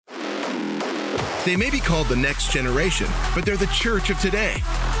They may be called the next generation, but they're the church of today.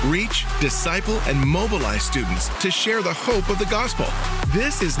 Reach, disciple, and mobilize students to share the hope of the gospel.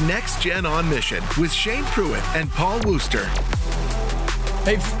 This is Next Gen on Mission with Shane Pruitt and Paul Wooster.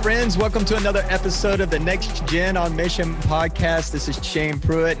 Hey friends, welcome to another episode of the Next Gen on Mission podcast. This is Shane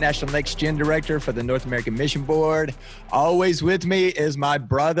Pruitt, National Next Gen Director for the North American Mission Board. Always with me is my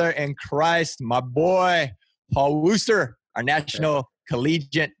brother in Christ, my boy, Paul Wooster, our National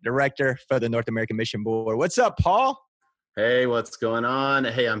Collegiate Director for the North American Mission Board. What's up, Paul? Hey, what's going on?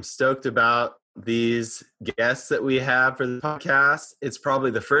 Hey, I'm stoked about these guests that we have for the podcast. It's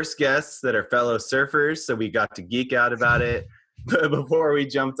probably the first guests that are fellow surfers, so we got to geek out about it before we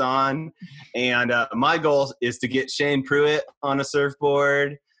jumped on. And my goal is to get Shane Pruitt on a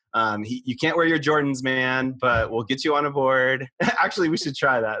surfboard. You can't wear your Jordans, man, but we'll get you on a board. Actually, we should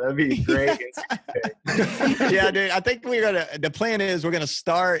try that. That'd be great. Yeah, dude. I think the plan is we're gonna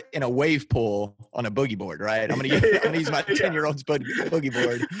start in a wave pool on a boogie board, right? I'm gonna use my 10-year-old's boogie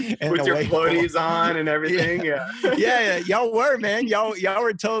board and with your floaties on and everything. Yeah. Y'all were, man. Y'all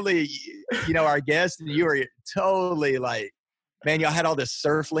were totally, our guest, and you were totally like, man, y'all had all this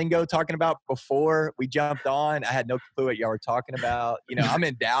surf lingo talking about before we jumped on. I had no clue what y'all were talking about. I'm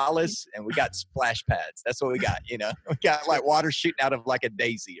in Dallas and we got splash pads. That's what we got, We got like water shooting out of like a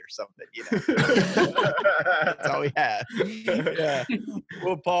daisy or something, That's all we have. Yeah.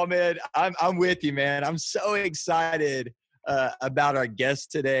 Well, Paul, man, I'm with you, man. I'm so excited about our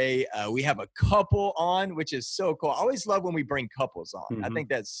guest today. We have a couple on, which is so cool. I always love when we bring couples on. Mm-hmm. I think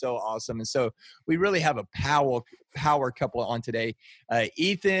that's so awesome. And so we really have a power couple on today.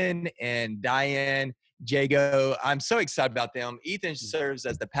 Ethan and Diane Jago. I'm so excited about them. Ethan serves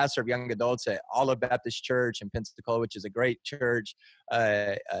as the pastor of young adults at Olive Baptist Church in Pensacola, which is a great church.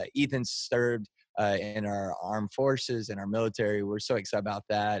 Ethan served in our armed forces and our military. We're so excited about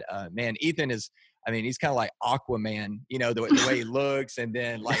that. Man, Ethan is, he's kind of like Aquaman, the way he looks. And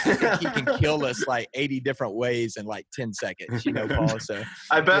then I think he can kill us like 80 different ways in like 10 seconds, Paul. So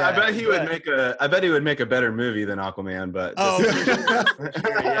I bet he would make a better movie than Aquaman, but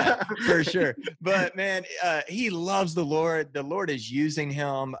for sure. But man, he loves the Lord. The Lord is using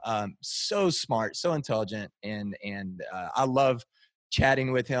him. So smart, so intelligent. And I love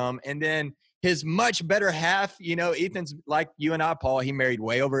chatting with him. And then his much better half, Ethan's like you and I, Paul. He married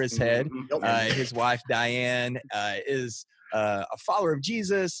way over his head. His wife, Diane, is a follower of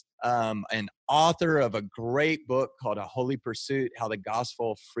Jesus, an author of a great book called A Holy Pursuit, How the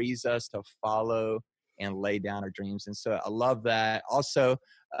Gospel Frees Us to Follow and Lay Down Our Dreams. And so I love that. Also,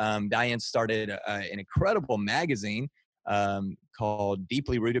 Diane started an incredible magazine called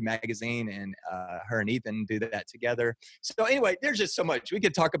Deeply Rooted Magazine, and her and Ethan do that together. So anyway, there's just so much. We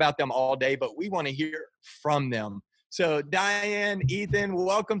could talk about them all day, but we want to hear from them. So Diane, Ethan,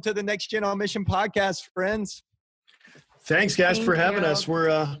 welcome to the Next Gen on Mission podcast, friends. Thanks, guys, for having us.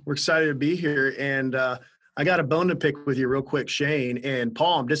 We're excited to be here, and I got a bone to pick with you real quick, Shane. And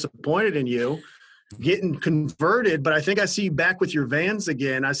Paul, I'm disappointed in you getting converted, but I think I see you back with your Vans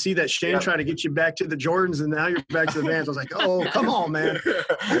again. I see that Shane tried to get you back to the Jordans, and now you're back to the Vans. I was like, oh, come on, man.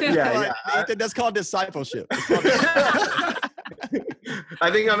 Ethan, that's called discipleship.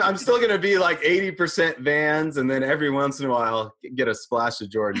 I think I'm still going to be like 80% Vans, and then every once in a while get a splash of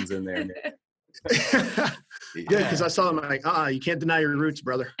Jordans in there. Good, because I saw him like, you can't deny your roots,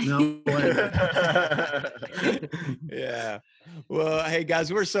 brother. No. Yeah. Well, hey,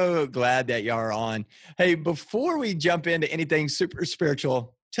 guys, we're so glad that y'all are on. Hey, before we jump into anything super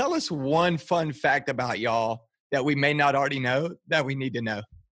spiritual, tell us one fun fact about y'all that we may not already know that we need to know.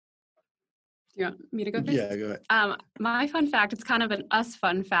 Do you want me to go first? Yeah, go ahead. My fun fact, it's kind of an us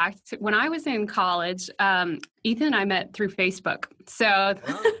fun fact. When I was in college, Ethan and I met through Facebook. So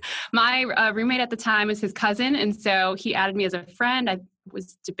my roommate at the time was his cousin, and so he added me as a friend. I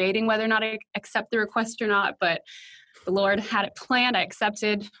was debating whether or not I accept the request or not, but the Lord had it planned. I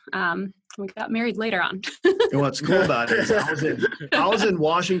accepted. We got married later on. And what's cool about it is I was in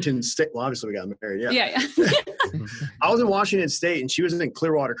Washington State. Well, obviously we got married. Yeah. I was in Washington State, and she was in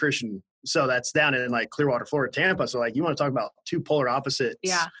Clearwater Christian. So that's down in like Clearwater, Florida, Tampa. So like, you want to talk about two polar opposites.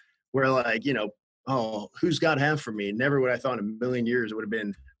 Yeah. Where like, who's God have for me? Never would I thought in a million years it would have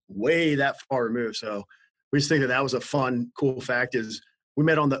been way that far removed. So we just think that was a fun, cool fact is we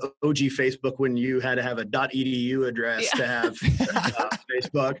met on the OG Facebook when you had to have a .edu address to have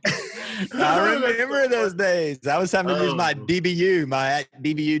Facebook. I remember those days. I was having to use my DBU, my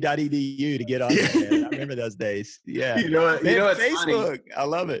dbu.edu to get on there. I remember those days. Yeah. You know what? Facebook. Funny. I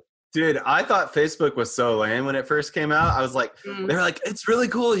love it. Dude, I thought Facebook was so lame when it first came out. I was like, they were like, it's really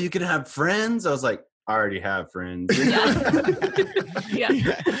cool. You can have friends. I was like, I already have friends.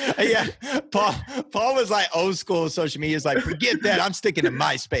 Yeah. Paul was like old school social media. He's like, forget that. I'm sticking to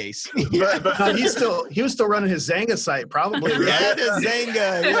MySpace. but he was still running his Zanga site, probably. Right? Yeah, the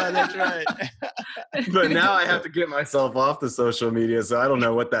Zanga. Yeah, that's right. But now I have to get myself off the social media, so I don't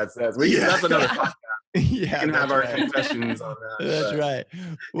know what that says. That's another podcast. We can have our confessions on that. That's right.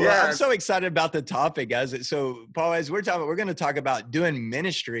 Well, yeah. I'm so excited about the topic, guys. So, Paul, as we're going to talk about doing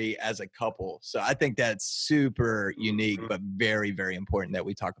ministry as a couple. So I think that's super unique, but very, very important that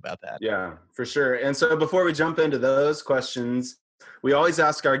we talk about that. Yeah, for sure. And so before we jump into those questions, we always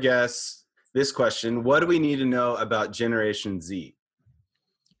ask our guests this question: what do we need to know about Generation Z?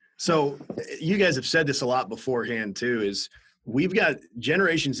 So you guys have said this a lot beforehand too, is we've got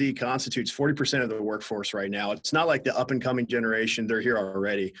Generation Z constitutes 40% of the workforce right now. It's not like the up and coming generation, they're here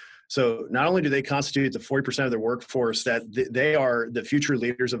already. So not only do they constitute the 40% of the workforce, that they are the future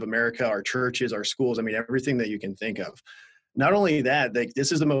leaders of America, our churches, our schools, I mean, everything that you can think of. Not only that,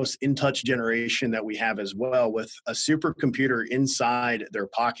 this is the most in-touch generation that we have as well, with a supercomputer inside their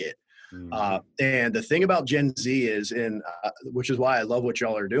pocket. And the thing about Gen Z is, which is why I love what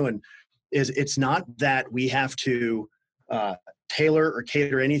y'all are doing, is it's not that we have to tailor or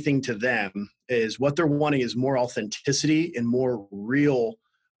cater anything to them. Is what they're wanting is more authenticity and more real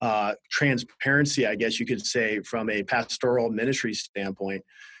transparency, I guess you could say, from a pastoral ministry standpoint.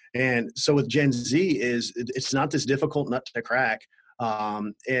 And so with Gen Z it's not this difficult nut to crack.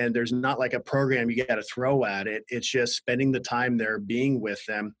 And there's not like a program you got to throw at it. It's just spending the time there, being with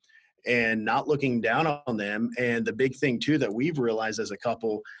them and not looking down on them. And the big thing too that we've realized as a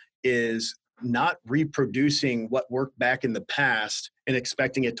couple is not reproducing what worked back in the past and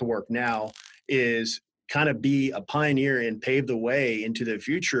expecting it to work now, is kind of be a pioneer and pave the way into the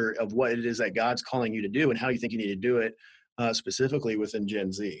future of what it is that God's calling you to do and how you think you need to do it, specifically within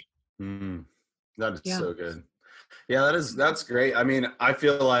Gen Z. That is so good. Yeah, that's great. I mean, I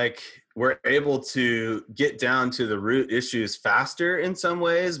feel like we're able to get down to the root issues faster in some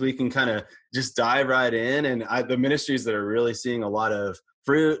ways. We can kind of just dive right in. And the ministries that are really seeing a lot of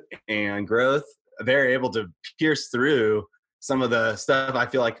fruit and growth, they're able to pierce through some of the stuff I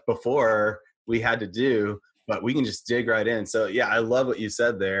feel like before we had to do, but we can just dig right in. So yeah, I love what you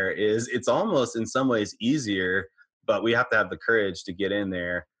said there. It's almost in some ways easier, but we have to have the courage to get in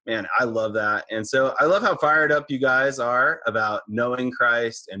there. Man, I love that. And so I love how fired up you guys are about knowing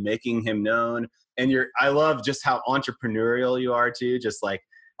Christ and making him known. And I love just how entrepreneurial you are too, just like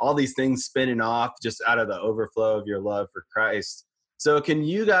all these things spinning off just out of the overflow of your love for Christ. So can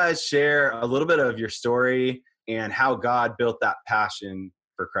you guys share a little bit of your story and how God built that passion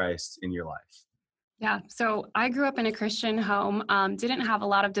for Christ in your life? Yeah. So I grew up in a Christian home, didn't have a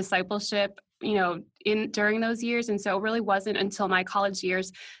lot of discipleship, during those years. And so it really wasn't until my college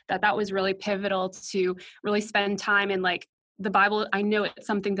years that was really pivotal to really spend time in like the Bible. I know it's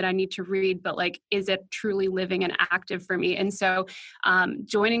something that I need to read, but like, is it truly living and active for me? And so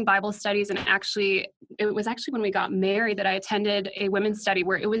joining Bible studies, and it was actually when we got married that I attended a women's study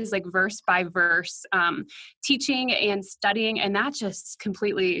where it was like verse by verse teaching and studying. And that just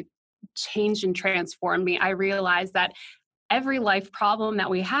completely changed and transformed me. I realized that every life problem that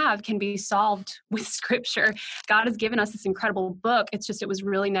we have can be solved with scripture. God has given us this incredible book. It's just, it was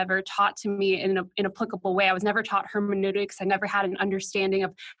really never taught to me in an applicable way. I was never taught hermeneutics. I never had an understanding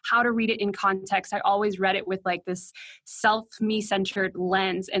of how to read it in context. I always read it with like this me-centered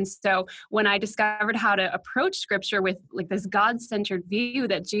lens. And so when I discovered how to approach scripture with like this God-centered view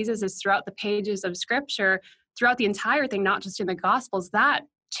that Jesus is throughout the pages of scripture, throughout the entire thing, not just in the Gospels, that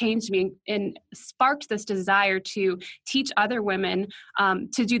changed me and sparked this desire to teach other women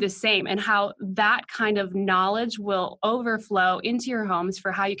to do the same, and how that kind of knowledge will overflow into your homes for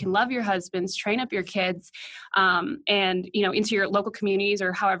how you can love your husbands, train up your kids, and into your local communities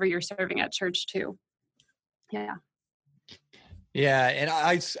or however you're serving at church too. Yeah, and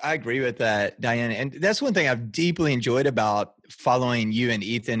I agree with that, Diane. And that's one thing I've deeply enjoyed about following you and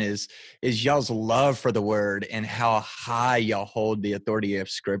Ethan is y'all's love for the word and how high y'all hold the authority of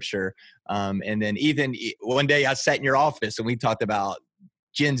scripture. And then Ethan, one day I sat in your office and we talked about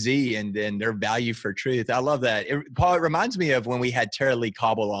Gen Z and then their value for truth. I love that. Paul, it reminds me of when we had Tara Lee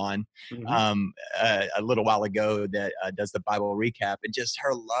Cobble on a little while ago that does the Bible recap, and just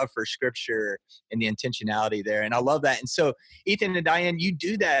her love for scripture and the intentionality there. And I love that. And so Ethan and Diane, you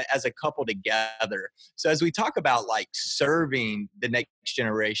do that as a couple together. So as we talk about like serving the next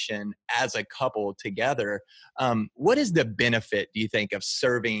generation as a couple together, what is the benefit, do you think, of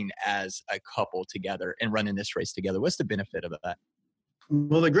serving as a couple together and running this race together? What's the benefit of that?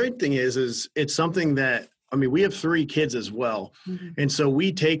 Well, the great thing is it's something that, I mean, we have 3 kids as well. Mm-hmm. And so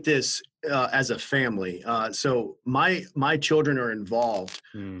we take this as a family. So my children are involved.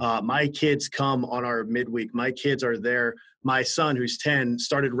 My kids come on our midweek. My kids are there. My son, who's 10,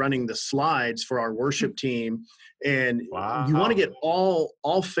 started running the slides for our worship team. And you want to get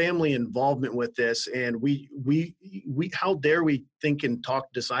all family involvement with this. And we how dare we think and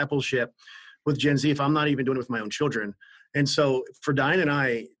talk discipleship with Gen Z if I'm not even doing it with my own children? And so for Diane and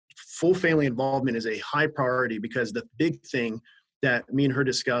I, full family involvement is a high priority, because the big thing that me and her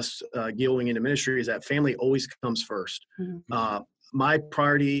discussed going into ministry is that family always comes first. My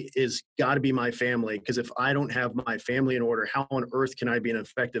priority is got to be my family, because if I don't have my family in order, how on earth can I be an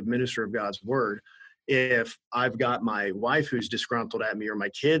effective minister of God's word if I've got my wife who's disgruntled at me, or my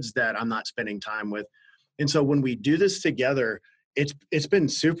kids that I'm not spending time with? And so when we do this together, it's been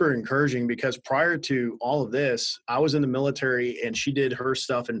super encouraging, because prior to all of this, I was in the military and she did her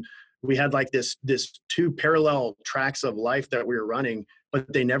stuff, and we had like this two parallel tracks of life that we were running,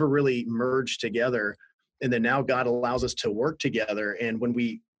 but they never really merged together. And then now God allows us to work together. And when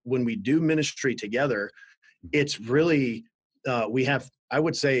we do ministry together, it's really, we have, I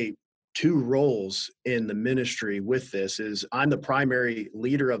would say, two roles in the ministry with this. Is I'm the primary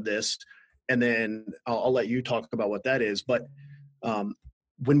leader of this, and then I'll let you talk about what that is. But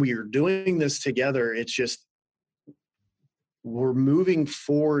when we are doing this together, it's just, we're moving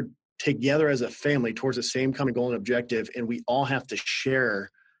forward together as a family towards the same kind of goal and objective. And we all have to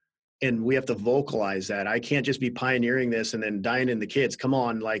share, and we have to vocalize that. I can't just be pioneering this and then Diane and the kids, come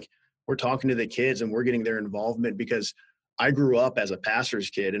on, like, we're talking to the kids and we're getting their involvement, because I grew up as a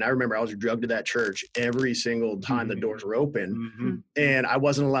pastor's kid, and I remember I was drugged to that church every single time the doors were open, and I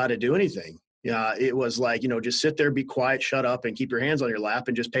wasn't allowed to do anything. It was like, just sit there, be quiet, shut up, and keep your hands on your lap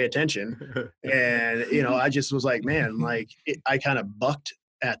and just pay attention. And, I just was like, man, I kind of bucked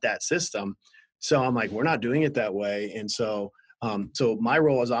at that system. So I'm like, we're not doing it that way. And so, so my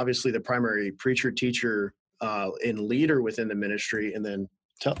role is obviously the primary preacher, teacher, and leader within the ministry. And then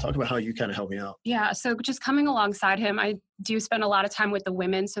talk about how you kind of help me out. Yeah. So just coming alongside him, I do spend a lot of time with the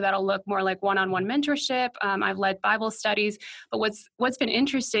women. So that'll look more like one-on-one mentorship. I've led Bible studies. But what's been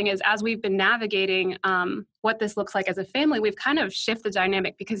interesting is, as we've been navigating what this looks like as a family, we've kind of shifted the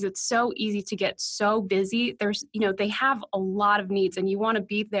dynamic, because it's so easy to get so busy. There's, they have a lot of needs, and you want to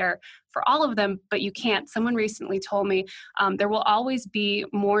be there for all of them, but you can't. Someone recently told me there will always be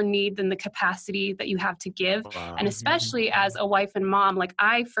more need than the capacity that you have to give. Wow. And especially as a wife and mom,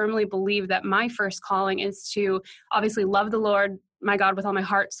 I firmly believe that my first calling is to obviously love the Lord, my God, with all my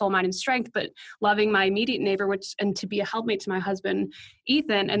heart, soul, mind, and strength, but loving my immediate neighbor, and to be a helpmate to my husband,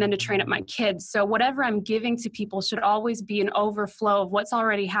 Ethan, and then to train up my kids. So whatever I'm giving to people should always be an overflow of what's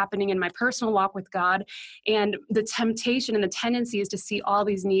already happening in my personal walk with God. And the temptation and the tendency is to see all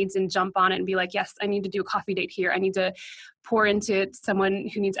these needs and jump on it and be like, yes, I need to do a coffee date here. I need to pour into someone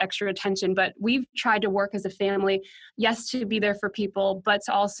who needs extra attention. But we've tried to work as a family, yes, to be there for people, but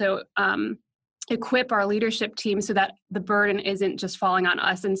to also equip our leadership team so that the burden isn't just falling on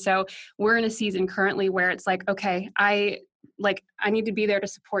us. And so we're in a season currently where it's like, okay, I need to be there to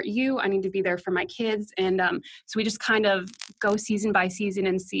support you. I need to be there for my kids. And so we just kind of go season by season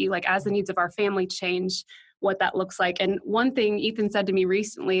and see, as the needs of our family change, what that looks like. And one thing Ethan said to me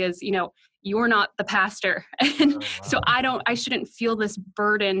recently is, you're not the pastor. And so I shouldn't feel this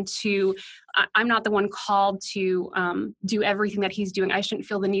burden I'm not the one called to do everything that he's doing. I shouldn't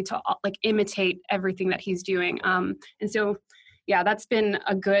feel the need to imitate everything that he's doing. And so, yeah, that's been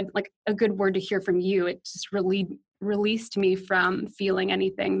a good word to hear from you. It just really released me from feeling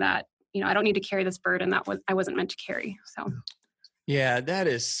anything that, I don't need to carry this burden that I wasn't meant to carry. So. Yeah, that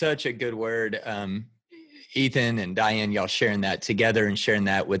is such a good word. Ethan and Diane, y'all sharing that together and sharing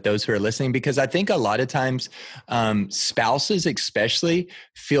that with those who are listening, because I think a lot of times spouses especially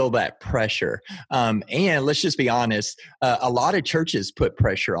feel that pressure. And let's just be honest, a lot of churches put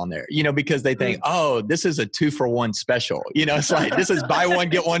pressure on there, because they think, oh, this is a 2-for-1 special. It's like, this is buy one,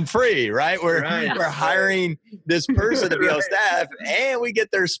 get one free, right? We're hiring this person to be on staff, and we get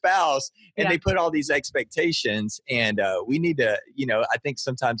their spouse, and they put all these expectations. And we need to, I think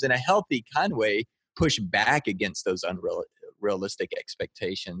sometimes in a healthy kind of way, push back against those unrealistic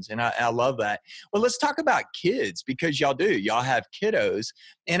expectations. And I love that. Well, let's talk about kids, because y'all have kiddos.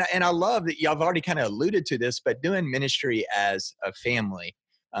 And I love that y'all have already kind of alluded to this, but doing ministry as a family.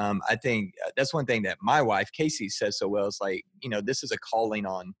 I think that's one thing that my wife, Casey, says so well. It's like, this is a calling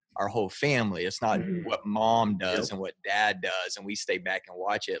on our whole family. It's not what mom does and what dad does, and we stay back and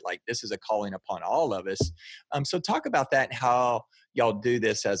watch it. Like, this is a calling upon all of us. So talk about that and how y'all do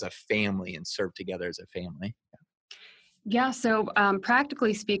this as a family and serve together as a family. Yeah. So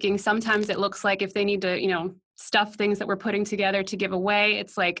practically speaking, sometimes it looks like if they need to, things that we're putting together to give away.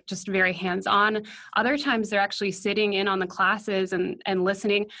 It's like just very hands-on. Other times they're actually sitting in on the classes and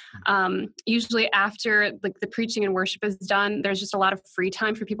listening. Usually after like the preaching and worship is done, there's just a lot of free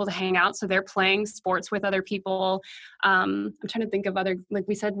time for people to hang out. So they're playing sports with other people. I'm trying to think of other, like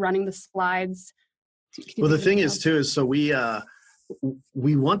we said, running the slides. Well, the thing is too, is so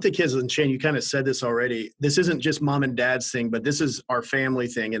we want the kids, and Shane, you kind of said this already. This isn't just mom and dad's thing, but this is our family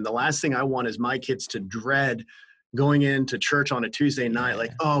thing. And the last thing I want is my kids to dread going into church on a Tuesday night,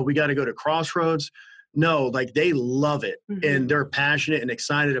 like, oh, we got to go to Crossroads. No, like they love it and they're passionate and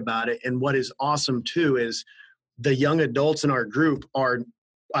excited about it. And what is awesome too is the young adults in our group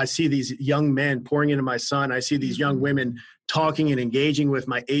I see these young men pouring into my son. I see these young women talking and engaging with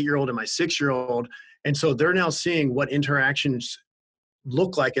my 8-year-old and my 6-year-old. And so they're now seeing what interactions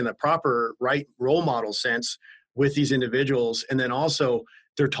look like in the proper right role model sense with these individuals. And then also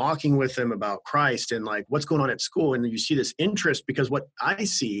they're talking with them about Christ and like what's going on at school. And you see this interest, because what I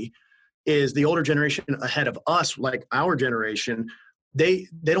see is the older generation ahead of us, like our generation, they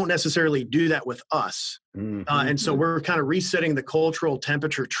don't necessarily do that with us. And so we're kind of resetting the cultural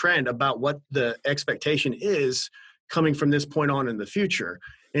temperature trend about what the expectation is coming from this point on in the future.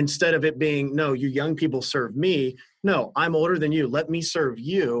 Instead of it being, no, you young people serve me. No, I'm older than you. Let me serve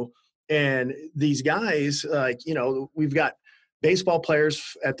you. And these guys, like, you know, we've got baseball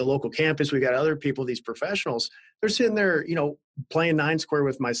players at the local campus. We've got other people, these professionals. They're sitting there, you know, playing 9-square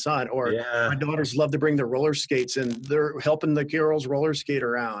with my son. Or my daughters love to bring their roller skates and they're helping the girls roller skate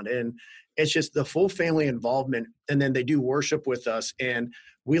around. And it's just the full family involvement. And then they do worship with us. And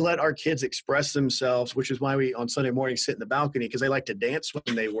we let our kids express themselves, which is why we on Sunday morning sit in the balcony, because they like to dance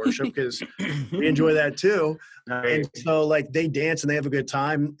when they worship, because we enjoy that too. And so like they dance and they have a good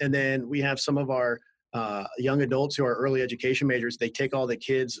time. And then we have some of our young adults who are early education majors. They take all the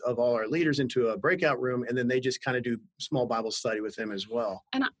kids of all our leaders into a breakout room, and then they just kind of do small Bible study with them as well.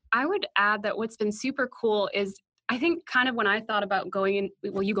 And I would add that what's been super cool is, I think kind of when I thought about going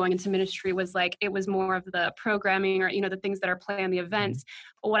into ministry was like, it was more of the programming or, you know, the things that are planned, the events.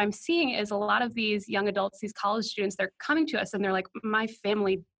 But what I'm seeing is a lot of these young adults, these college students, they're coming to us and they're like, my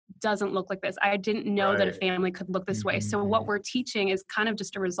family doesn't look like this. I didn't know that a family could look this way. So what we're teaching is kind of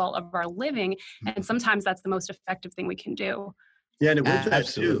just a result of our living. And sometimes that's the most effective thing we can do. Yeah. And with that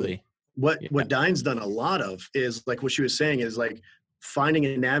too, what Diane's done a lot of is like what she was saying is like finding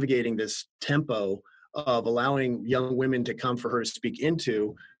and navigating this tempo of allowing young women to come for her to speak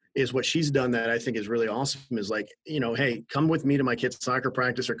into is what she's done that I think is really awesome, is like, you know, hey, come with me to my kid's soccer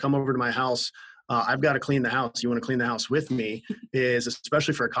practice or come over to my house. I've got to clean the house. You want to clean the house with me? Is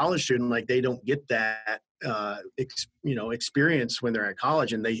especially for a college student, like they don't get that, experience when they're at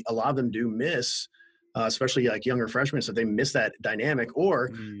college, and a lot of them do miss, especially like younger freshmen. So they miss that dynamic,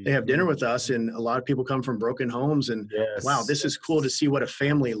 or they have dinner with us, and a lot of people come from broken homes, and wow, this is cool to see what a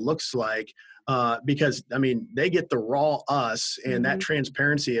family looks like. Because I mean, they get the raw us and that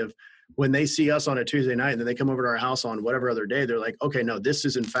transparency of when they see us on a Tuesday night and then they come over to our house on whatever other day, they're like, okay, no, this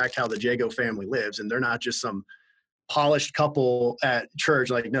is in fact how the Jago family lives. And they're not just some polished couple at church.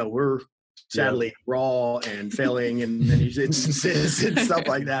 Like, no, we're sadly raw and failing and it's and stuff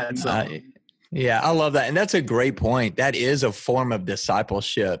like that. So. Yeah, I love that. And that's a great point. That is a form of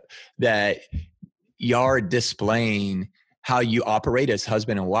discipleship, that y'all are displaying how you operate as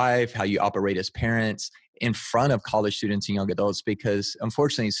husband and wife, how you operate as parents in front of college students and young adults, because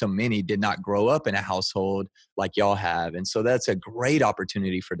unfortunately so many did not grow up in a household like y'all have. And so that's a great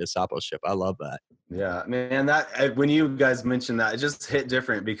opportunity for discipleship. I love that. Yeah, man, that when you guys mentioned that, it just hit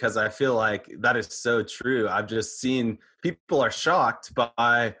different, because I feel like that is so true. I've just seen people are shocked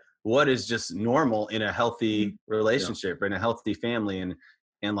by what is just normal in a healthy relationship or in a healthy family.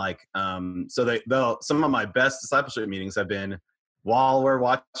 And like, so some of my best discipleship meetings have been while we're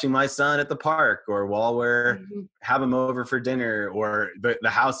watching my son at the park, or while we're have him over for dinner, or the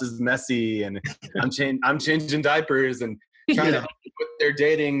house is messy and I'm changing diapers and trying to help with their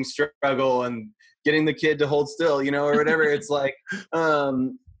dating struggle and getting the kid to hold still, or whatever. It's like,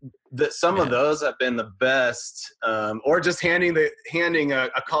 some of those have been the best, or just handing a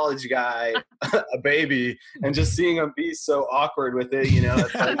college guy a baby and just seeing him be so awkward with it.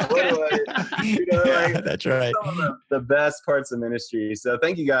 It's like, what do I, that's right. Some of the best parts of ministry. So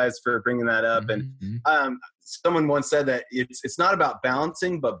thank you guys for bringing that up. And someone once said that it's not about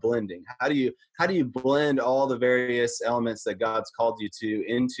balancing, but blending. How do you blend all the various elements that God's called you to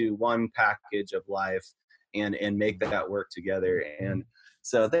into one package of life and make that work together? And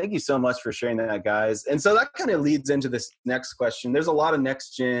so thank you so much for sharing that, guys. And so that kind of leads into this next question. There's a lot of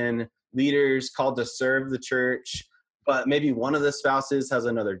next gen leaders called to serve the church. but maybe one of the spouses has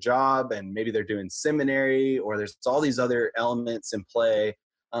another job and maybe they're doing seminary, or there's all these other elements in play.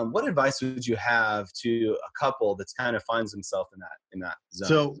 What advice would you have to a couple that's kind of finds himself in that zone?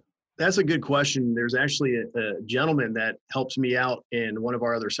 So that's a good question. There's actually a gentleman that helps me out in one of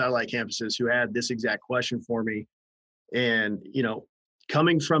our other satellite campuses who had this exact question for me. And,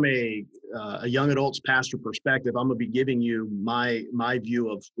 coming from a young adults pastor perspective, I'm going to be giving you my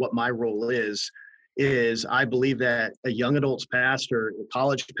view of what my role is I believe that a young adults pastor, a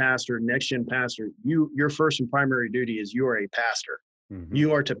college pastor, next gen pastor, your first and primary duty is you are a pastor. Mm-hmm.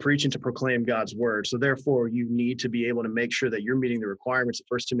 You are to preach and to proclaim God's word. So therefore you need to be able to make sure that you're meeting the requirements of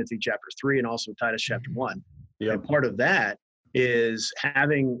 1 Timothy chapter 3 and also Titus chapter 1. Yep. And part of that is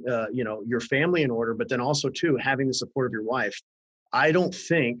having, your family in order, but then also too, having the support of your wife.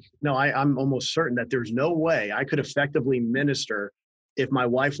 I'm almost certain that there's no way I could effectively minister if my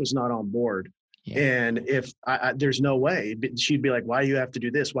wife was not on board. Yeah. And if there's no way, she'd be like, why do you have to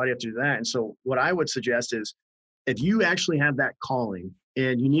do this? Why do you have to do that? And so what I would suggest is, if you actually have that calling,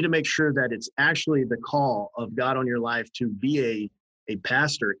 and you need to make sure that it's actually the call of God on your life to be a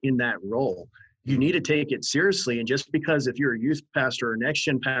pastor in that role, you need to take it seriously. And just because if you're a youth pastor or next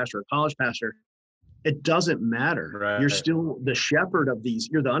gen pastor or college pastor, it doesn't matter. Right. You're still the shepherd of these,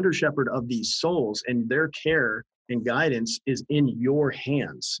 you're the under shepherd of these souls, and their care and guidance is in your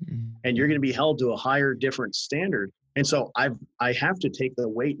hands. Mm-hmm. And you're going to be held to a higher, different standard. And so I have to take the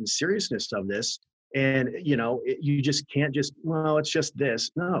weight and seriousness of this. And, you just can't it's just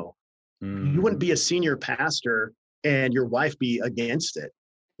this. No, You wouldn't be a senior pastor and your wife be against it.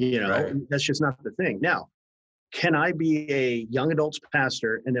 Right. That's just not the thing. Now, can I be a young adults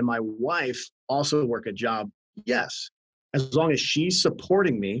pastor and then my wife also work a job? Yes. As long as she's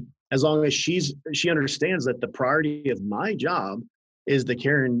supporting me, as long as she understands that the priority of my job is the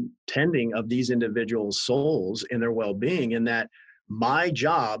care and tending of these individuals' souls and their well-being, and that my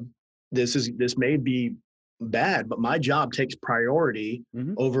job, this may be bad, but my job takes priority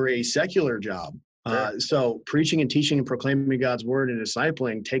over a secular job. Sure. So preaching and teaching and proclaiming God's word and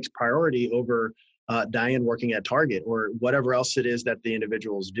discipling takes priority over Diane working at Target or whatever else it is that the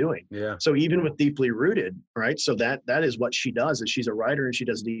individual is doing. Yeah. So even with Deeply Rooted, right? So that is what she does, is she's a writer and she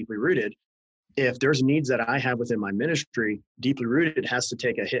does Deeply Rooted. If there's needs that I have within my ministry, Deeply Rooted has to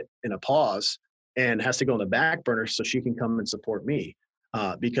take a hit and a pause and has to go on the back burner so she can come and support me.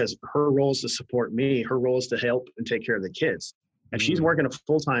 Because her role is to support me. Her role is to help and take care of the kids. If she's working a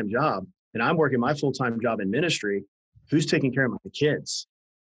full-time job and I'm working my full-time job in ministry, who's taking care of my kids?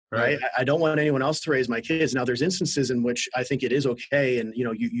 Right. I don't want anyone else to raise my kids. Now, there's instances in which I think it is okay. And,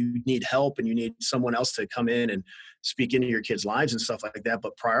 you need help and you need someone else to come in and speak into your kids' lives and stuff like that.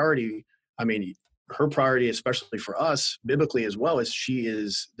 But priority, her priority, especially for us biblically as well, is she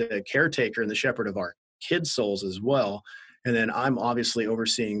is the caretaker and the shepherd of our kids' souls as well. And then I'm obviously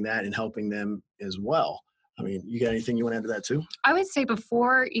overseeing that and helping them as well. You got anything you want to add to that too? I would say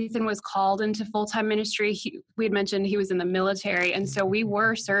before Ethan was called into full-time ministry, we had mentioned he was in the military. And so we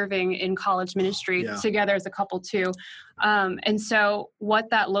were serving in college ministry together as a couple too. And so what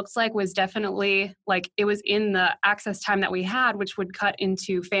that looks like was definitely it was in the access time that we had, which would cut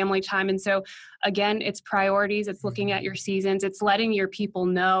into family time. And so again, it's priorities, it's looking at your seasons, it's letting your people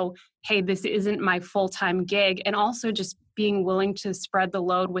know, hey, this isn't my full-time gig. And also just being willing to spread the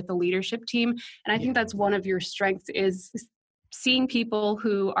load with the leadership team. And I think that's one of your strengths, is seeing people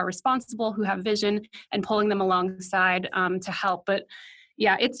who are responsible, who have vision, and pulling them alongside to help. But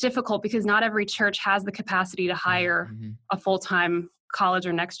yeah, it's difficult because not every church has the capacity to hire a full-time college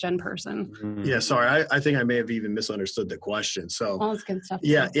or next gen person. Yeah, sorry. I think I may have even misunderstood the question. So all this good stuff.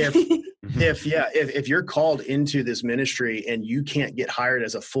 Yeah, if you're called into this ministry and you can't get hired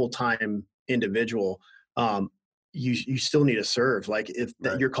as a full-time individual, you still need to serve.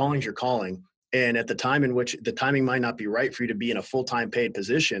 Your calling is your calling. And at the time in which the timing might not be right for you to be in a full-time paid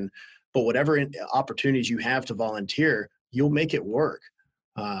position, but whatever opportunities you have to volunteer, you'll make it work.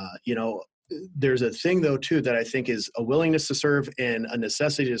 There's a thing though too that I think is a willingness to serve and a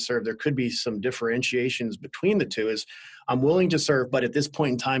necessity to serve. There could be some differentiations between the two. Is I'm willing to serve, but at this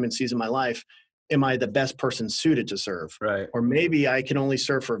point in time and season of my life, am I the best person suited to serve? Right. Or maybe I can only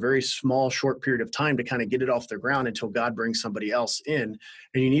serve for a very small, short period of time to kind of get it off the ground until God brings somebody else in.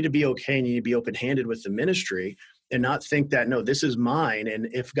 And you need to be okay and you need to be open-handed with the ministry and not think that, no, this is mine. And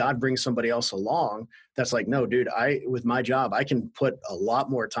if God brings somebody else along, that's no, dude, with my job, I can put a lot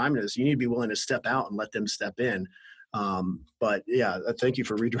more time into this. You need to be willing to step out and let them step in. But yeah, thank you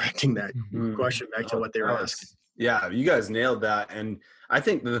for redirecting that question back to what they were asking. Yeah, you guys nailed that. And I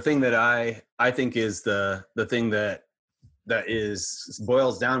think the thing that I think is the thing that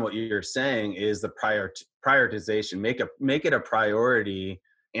boils down what you're saying is the prioritization. Make it a priority,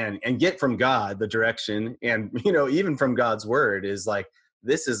 and get from God the direction, and even from God's word is like,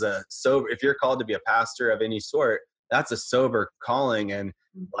 this is a sober, if you're called to be a pastor of any sort, that's a sober calling, and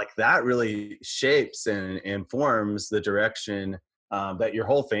like that really shapes and informs the direction that your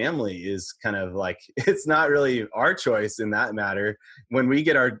whole family is kind of like. It's not really our choice in that matter. When we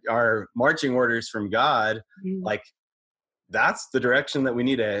get our marching orders from God, like that's the direction that we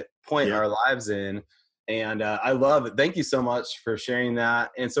need to point our lives in. And I love it. Thank you so much for sharing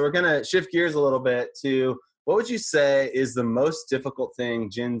that. And so we're going to shift gears a little bit to, what would you say is the most difficult thing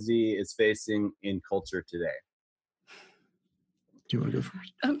Gen Z is facing in culture today? Do you want to go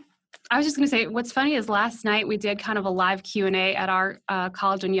first? I was just going to say, what's funny is last night we did kind of a live Q&A at our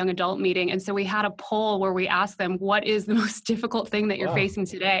college and young adult meeting. And so we had a poll where we asked them, what is the most difficult thing that you're facing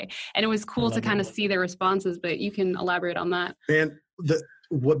today? And it was cool to kind of see their responses, but you can elaborate on that. Man,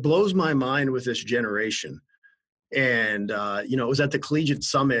 what blows my mind with this generation, and it was at the Collegiate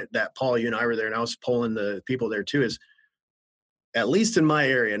Summit that Paul, you and I were there, and I was polling the people there too, is at least in my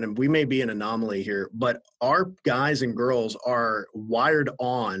area, and we may be an anomaly here, but our guys and girls are wired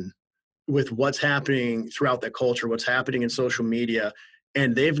on with what's happening throughout the culture, what's happening in social media,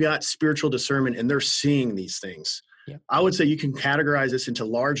 and they've got spiritual discernment, and they're seeing these things. Yeah. I would say you can categorize this into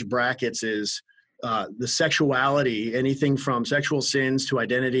large brackets is the sexuality, anything from sexual sins to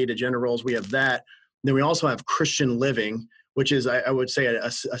identity to gender roles. We have that. Then we also have Christian living, which is, I would say,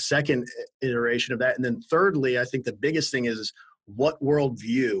 a second iteration of that. And then thirdly, I think the biggest thing is what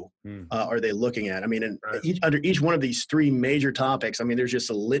worldview are they looking at? I mean, under each one of these three major topics, I mean, there's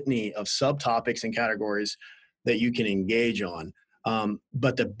just a litany of subtopics and categories that you can engage on.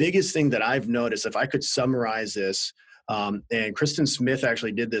 But the biggest thing that I've noticed, if I could summarize this, and Kristen Smith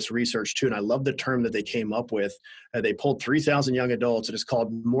actually did this research too, and I love the term that they came up with. They pulled 3,000 young adults, and it's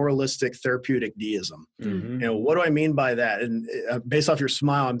called moralistic therapeutic deism. Mm-hmm. What do I mean by that? And based off your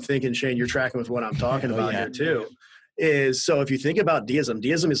smile, I'm thinking, Shane, you're tracking with what I'm talking about here too. Is so if you think about deism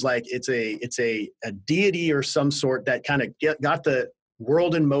is like it's a deity or some sort that kind of got the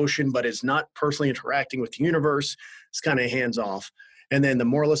world in motion, but it's not personally interacting with the universe. It's kind of hands off. And then the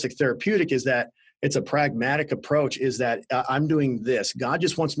moralistic therapeutic is that it's a pragmatic approach, is that I'm doing this. God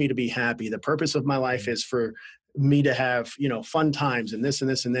just wants me to be happy. The purpose of my life is for me to have, fun times and this and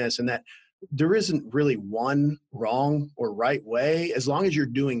this and this, and that there isn't really one wrong or right way. As long as you're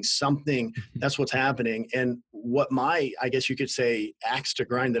doing something, that's what's happening. And what I guess you could say, axe to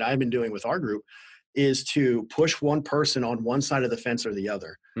grind that I've been doing with our group is to push one person on one side of the fence or the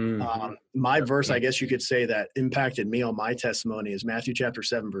other. Mm-hmm. My verse, I guess you could say, that impacted me on my testimony is Matthew chapter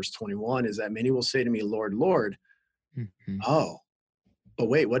 7, verse 21, is that many will say to me, Lord, Lord. Mm-hmm. Oh, but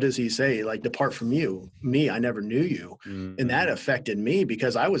wait, what does he say? Like, depart from me, I never knew you. Mm-hmm. And that affected me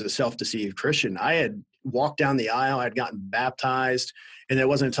because I was a self-deceived Christian. I had walked down the aisle, I'd gotten baptized, and it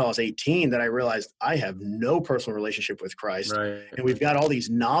wasn't until I was 18 that I realized I have no personal relationship with Christ. Right. And we've got all these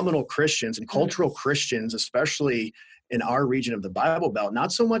nominal Christians and cultural Christians, especially in our region of the Bible Belt,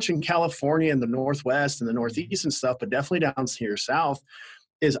 not so much in California and the Northwest and the Northeast and stuff, but definitely down here south,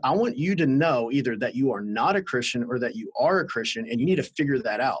 is I want you to know either that you are not a Christian or that you are a Christian, and you need to figure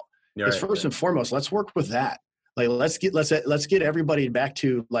that out. Because first and foremost, let's work with that. Like, let's get everybody back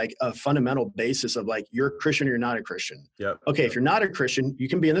to like a fundamental basis of like, you're a Christian or you're not a Christian. Yep. Okay. If you're not a Christian, you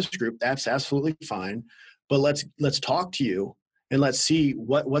can be in this group. That's absolutely fine. But let's talk to you and let's see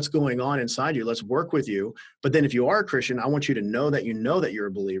what's going on inside you. Let's work with you. But then if you are a Christian, I want you to know that you're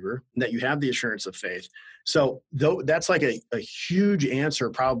a believer and that you have the assurance of faith. So though that's like a huge answer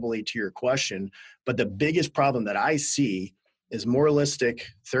probably to your question. But the biggest problem that I see is moralistic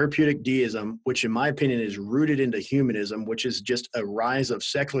therapeutic deism, which in my opinion is rooted into humanism, which is just a rise of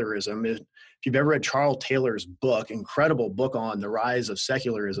secularism. If you've ever read Charles Taylor's book, incredible book on the rise of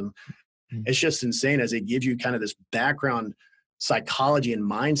secularism, it's just insane as it gives you kind of this background psychology and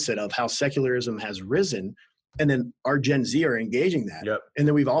mindset of how secularism has risen. And then our Gen Z are engaging that. Yep. And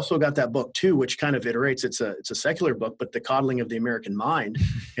then we've also got that book too, which kind of iterates. It's a secular book, but The Coddling of the American Mind,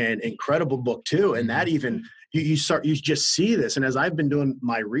 an incredible book too. And that even, you just see this. And as I've been doing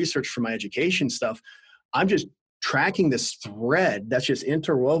my research for my education stuff, I'm just tracking this thread that's just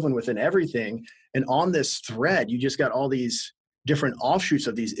interwoven within everything. And on this thread, you just got all these different offshoots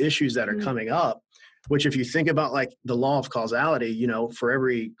of these issues that are coming up, which if you think about like the law of causality, for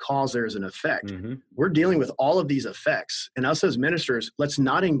every cause, there's an effect. Mm-hmm. We're dealing with all of these effects. And us as ministers, let's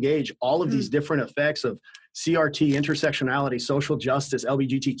not engage all of these different effects of CRT, intersectionality, social justice,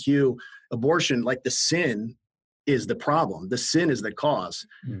 LGBTQ, abortion, like the sin is the problem. The sin is the cause.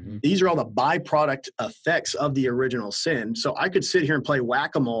 Mm-hmm. These are all the byproduct effects of the original sin. So I could sit here and play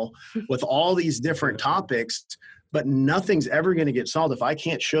whack-a-mole with all these different topics, but nothing's ever going to get solved if I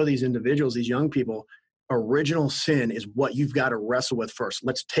can't show these individuals, these young people, original sin is what you've got to wrestle with first.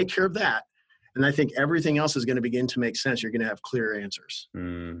 Let's take care of that. And I think everything else is going to begin to make sense. You're going to have clear answers.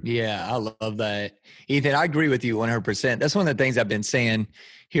 Yeah, I love that. Ethan, I agree with you 100%. That's one of the things I've been saying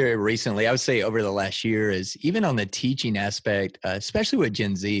here recently. I would say over the last year is even on the teaching aspect, especially with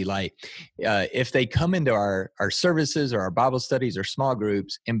Gen Z, like if they come into our services or our Bible studies or small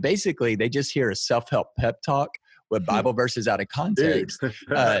groups, and basically they just hear a self-help pep talk with Bible verses out of context,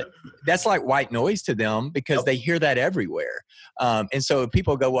 that's like white noise to them because they hear that everywhere. And so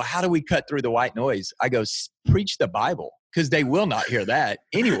people go, well, how do we cut through the white noise? I go, preach the Bible, because they will not hear that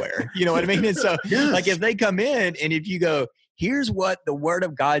anywhere. You know what I mean? And so like if they come in and if you go, here's what the Word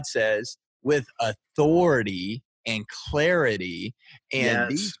of God says with authority and clarity, and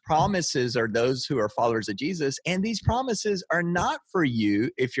these promises are those who are followers of Jesus, and these promises are not for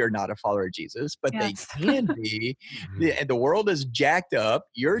you if you're not a follower of Jesus, but they can be. The world is jacked up,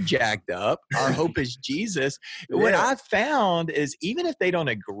 you're jacked up, our hope is Jesus. What I found is even if they don't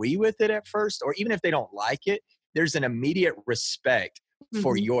agree with it at first, or even if they don't like it, there's an immediate respect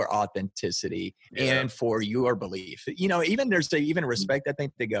for your authenticity and for your belief. You know, even there's even respect. I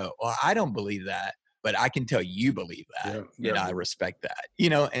think they go, well, I don't believe that, but I can tell you believe that. And I respect that, you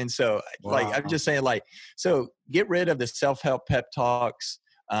know? And so like, I'm just saying, like, so get rid of the self-help pep talks.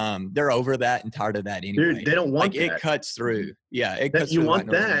 They're over that and tired of that anyway. Dude, they don't want that. It cuts through. Yeah. It cuts you through.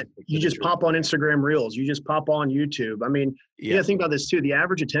 Want that. You just pop on Instagram Reels. You just pop on YouTube. I mean, you gotta think about this too. The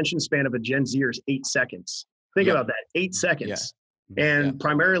average attention span of a Gen Zer is 8 seconds. Think about that, 8 seconds. And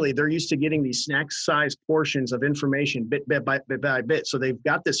primarily they're used to getting these snack-sized portions of information bit by bit. So they've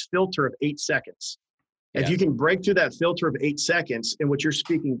got this filter of 8 seconds. If you can break through that filter of 8 seconds in which you're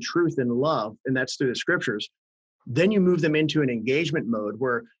speaking truth and love, and that's through the scriptures, then you move them into an engagement mode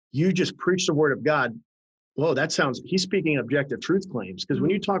where you just preach the word of God. Whoa, he's speaking objective truth claims. Because when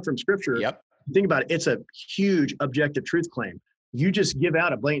you talk from scripture, think about it, it's a huge objective truth claim. You just give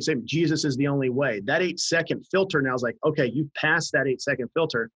out a blatant statement, Jesus is the only way. That 8-second filter now is like, okay, you passed that 8-second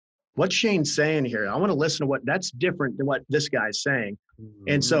filter. What's Shane saying here? I want to listen to that's different than what this guy's saying.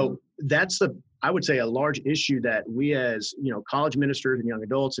 And so that's I would say a large issue that we as, college ministers and young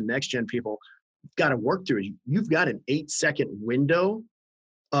adults and next gen people got to work through. You've got an 8-second window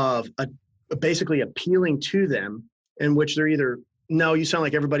of basically appealing to them in which they're either, no, you sound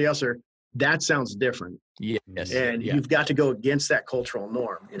like everybody else, or that sounds different. Yes. And you've got to go against that cultural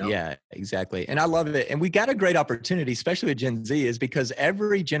norm, Yeah, exactly. And I love it. And we got a great opportunity, especially with Gen Z, is because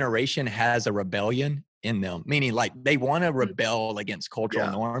every generation has a rebellion in them, meaning like they want to rebel against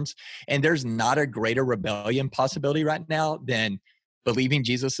cultural norms. And there's not a greater rebellion possibility right now than believing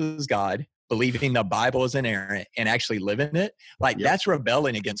Jesus is God, believing the Bible is inerrant, and actually living it. Like that's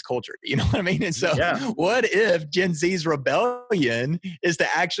rebelling against culture. You know what I mean? And so what if Gen Z's rebellion is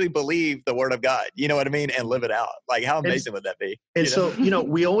to actually believe the word of God? You know what I mean? And live it out. Like how amazing would that be? And so,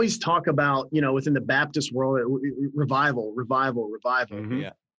 we always talk about, within the Baptist world, revival.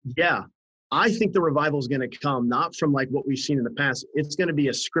 Yeah. I think the revival is going to come not from like what we've seen in the past. It's going to be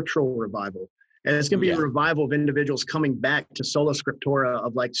a scriptural revival. And it's going to be a revival of individuals coming back to sola scriptura,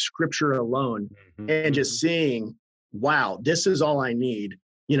 of like scripture alone, and just seeing, wow, this is all I need.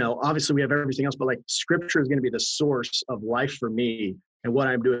 Obviously we have everything else, but like scripture is going to be the source of life for me and what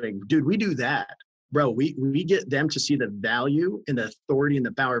I'm doing. Dude, we do that, bro. We get them to see the value and the authority and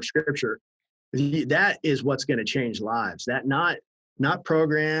the power of scripture. That is what's going to change lives. That not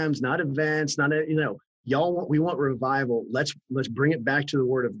programs, not events, we want revival. Let's bring it back to the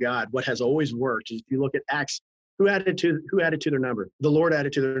word of God. What has always worked is if you look at Acts, who added to their number? The Lord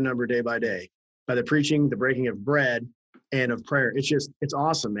added to their number day by day by the preaching, the breaking of bread, and of prayer. It's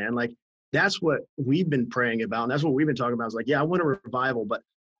awesome, man. Like that's what we've been praying about. And that's what we've been talking about. It's like, I want a revival, but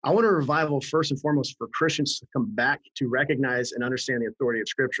I want a revival first and foremost for Christians to come back to recognize and understand the authority of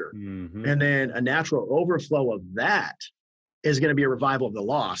scripture. And then a natural overflow of that is going to be a revival of the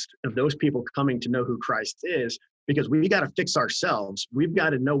lost, of those people coming to know who Christ is, because we got to fix ourselves. We've got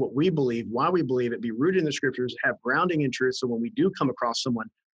to know what we believe, why we believe it, be rooted in the scriptures, have grounding in truth. So when we do come across someone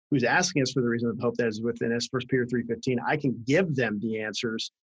who's asking us for the reason of hope that is within us, 1 Peter 3:15, I can give them the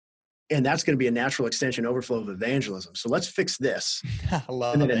answers. And that's going to be a natural extension, overflow of evangelism. So let's fix this.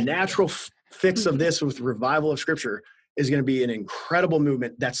 And then a natural fix of this with revival of scripture is going to be an incredible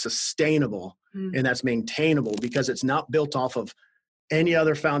movement that's sustainable and that's maintainable, because it's not built off of any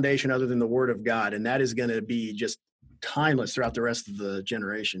other foundation other than the word of God. And that is going to be just timeless throughout the rest of the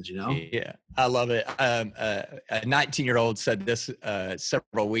generations, you know? Yeah, I love it. A 19-year-old said this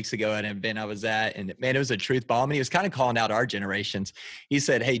several weeks ago at an event I was at, and man, it was a truth bomb. And he was kind of calling out our generations. He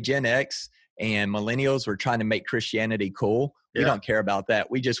said, hey, Gen X and millennials were trying to make Christianity cool. We don't care about that.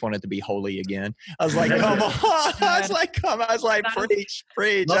 We just want it to be holy again. I was like, come on. I was like, preach.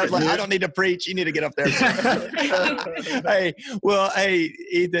 I was like, I don't need to preach. You need to get up there. Hey,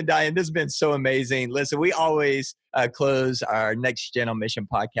 Ethan, Diane, this has been so amazing. Listen, we always close our Next Gen on Mission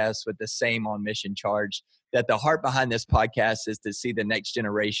podcast with the same on mission charge, that the heart behind this podcast is to see the next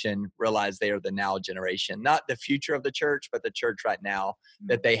generation realize they are the now generation, not the future of the church, but the church right now,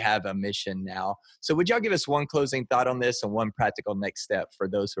 that they have a mission now. So would y'all give us one closing thought on this and one practical next step for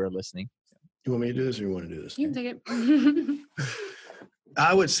those who are listening? You want me to do this or you want to do this? You can take it.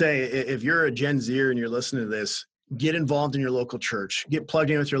 I would say if you're a Gen Zer and you're listening to this, get involved in your local church. Get plugged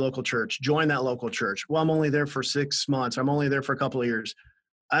in with your local church. Join that local church. Well, I'm only there for 6 months. I'm only there for a couple of years.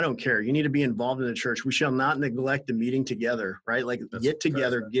 I don't care. You need to be involved in the church. We shall not neglect the meeting together, right? Like get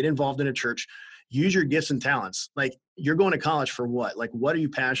together, get involved in a church, use your gifts and talents. Like you're going to college for what? Like, what are you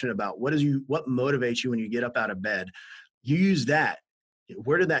passionate about? What motivates you when you get up out of bed? You use that.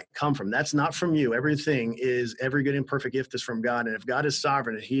 Where did that come from? That's not from you. Every good and perfect gift is from God. And if God is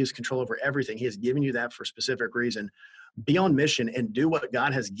sovereign and he has control over everything, he has given you that for a specific reason. Be on mission and do what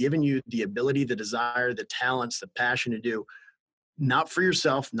God has given you the ability, the desire, the talents, the passion to do. Not for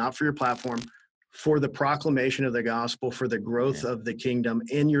yourself, not for your platform, for the proclamation of the gospel, for the growth of the kingdom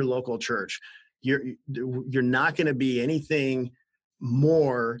in your local church. You're not going to be anything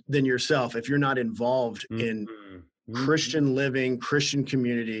more than yourself if you're not involved in Christian living, Christian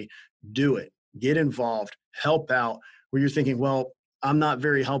community. Do it. Get involved. Help out. Where you're thinking, well, I'm not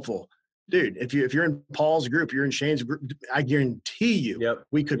very helpful. Dude, if you're in Paul's group, you're in Shane's group, I guarantee you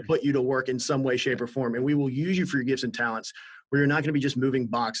we could put you to work in some way, shape, or form, and we will use you for your gifts and talents, where you're not going to be just moving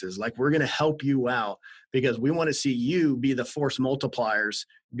boxes. Like, we're going to help you out because we want to see you be the force multipliers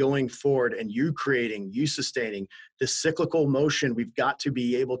going forward, and you creating, you sustaining this cyclical motion. We've got to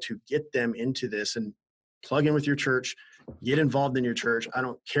be able to get them into this and plug in with your church, get involved in your church. I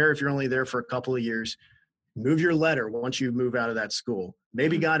don't care if you're only there for a couple of years. Move your letter once you move out of that school.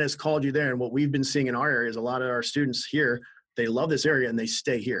 Maybe God has called you there. And what we've been seeing in our area is a lot of our students here, they love this area and they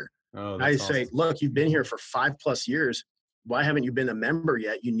stay here. I say, look, you've been here for 5+ years. Why haven't you been a member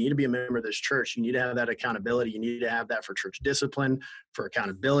yet? You need to be a member of this church. You need to have that accountability. You need to have that for church discipline, for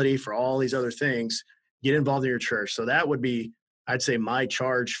accountability, for all these other things. Get involved in your church. So that would be, I'd say, my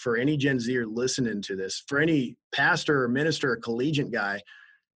charge for any Gen Zer listening to this. For any pastor or minister or collegiate guy,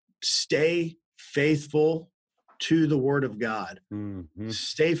 stay faithful to the word of God.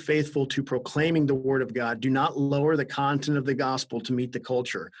 Stay faithful to proclaiming the word of God. Do not lower the content of the gospel to meet the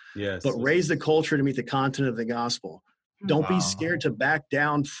culture, but raise the culture to meet the content of the gospel. Don't be scared to back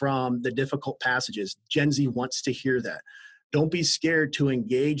down from the difficult passages. Gen Z wants to hear that. Don't be scared to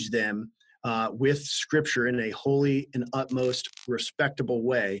engage them with scripture in a holy and utmost respectable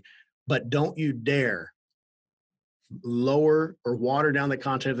way, but don't you dare lower or water down the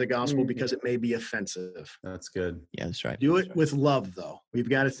content of the gospel because it may be offensive. That's good. Yeah, that's right. Do it with love, though. We've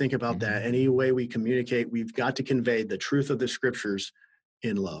got to think about that. Any way we communicate, we've got to convey the truth of the scriptures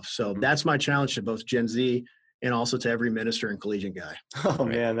in love. So that's my challenge to both Gen Z and also to every minister and collegiate guy. Oh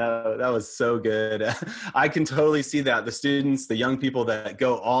man, that was so good. I can totally see that. The students, the young people that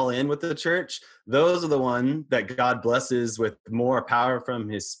go all in with the church, those are the ones that God blesses with more power from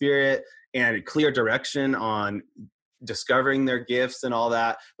his spirit and clear direction on discovering their gifts and all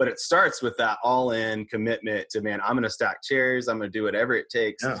that. But it starts with that all-in commitment to, man, I'm going to stack chairs. I'm going to do whatever it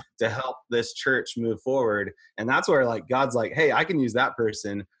takes to help this church move forward. And that's where like God's like, hey, I can use that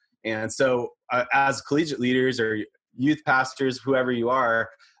person. And so as collegiate leaders or youth pastors, whoever you are,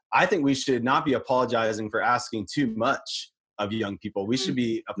 I think we should not be apologizing for asking too much of young people. We should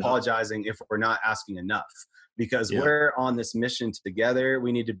be apologizing if we're not asking enough, because we're on this mission together.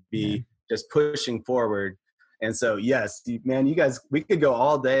 We need to be just pushing forward. And so, yes, man, you guys, we could go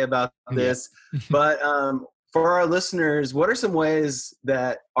all day about this, but for our listeners, what are some ways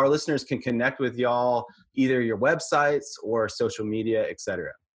that our listeners can connect with y'all, either your websites or social media, et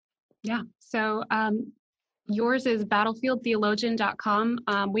cetera? Yeah. So yours is battlefieldtheologian.com.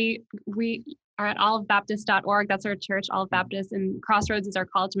 We are at olive-baptist.org. That's our church, Olive Baptist, and Crossroads is our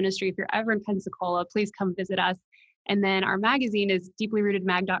college ministry. If you're ever in Pensacola, please come visit us. And then our magazine is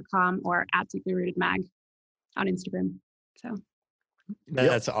deeplyrootedmag.com or @deeplyrootedmag on Instagram. So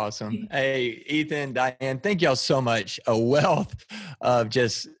That's awesome. Hey, Ethan, Diane, thank y'all so much. A wealth of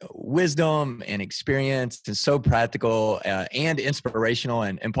just wisdom and experience, and so practical and inspirational.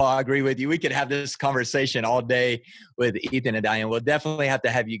 And Paul, I agree with you. We could have this conversation all day with Ethan and Diane. We'll definitely have to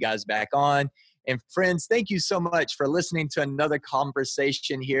have you guys back on. And friends, thank you so much for listening to another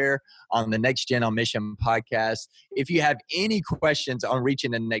conversation here on the Next Gen on Mission podcast. If you have any questions on reaching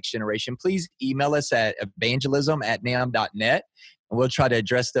the next generation, please email us at evangelism@nam.net, and we'll try to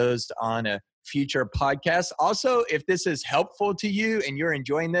address those on a future podcast. Also, if this is helpful to you and you're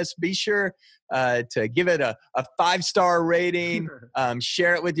enjoying this, be sure to give it a 5-star rating,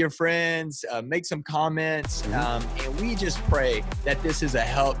 share it with your friends, make some comments. And we just pray that this is a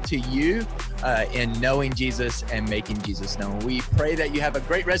help to you in knowing Jesus and making Jesus known. We pray that you have a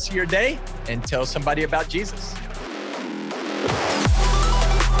great rest of your day and tell somebody about Jesus.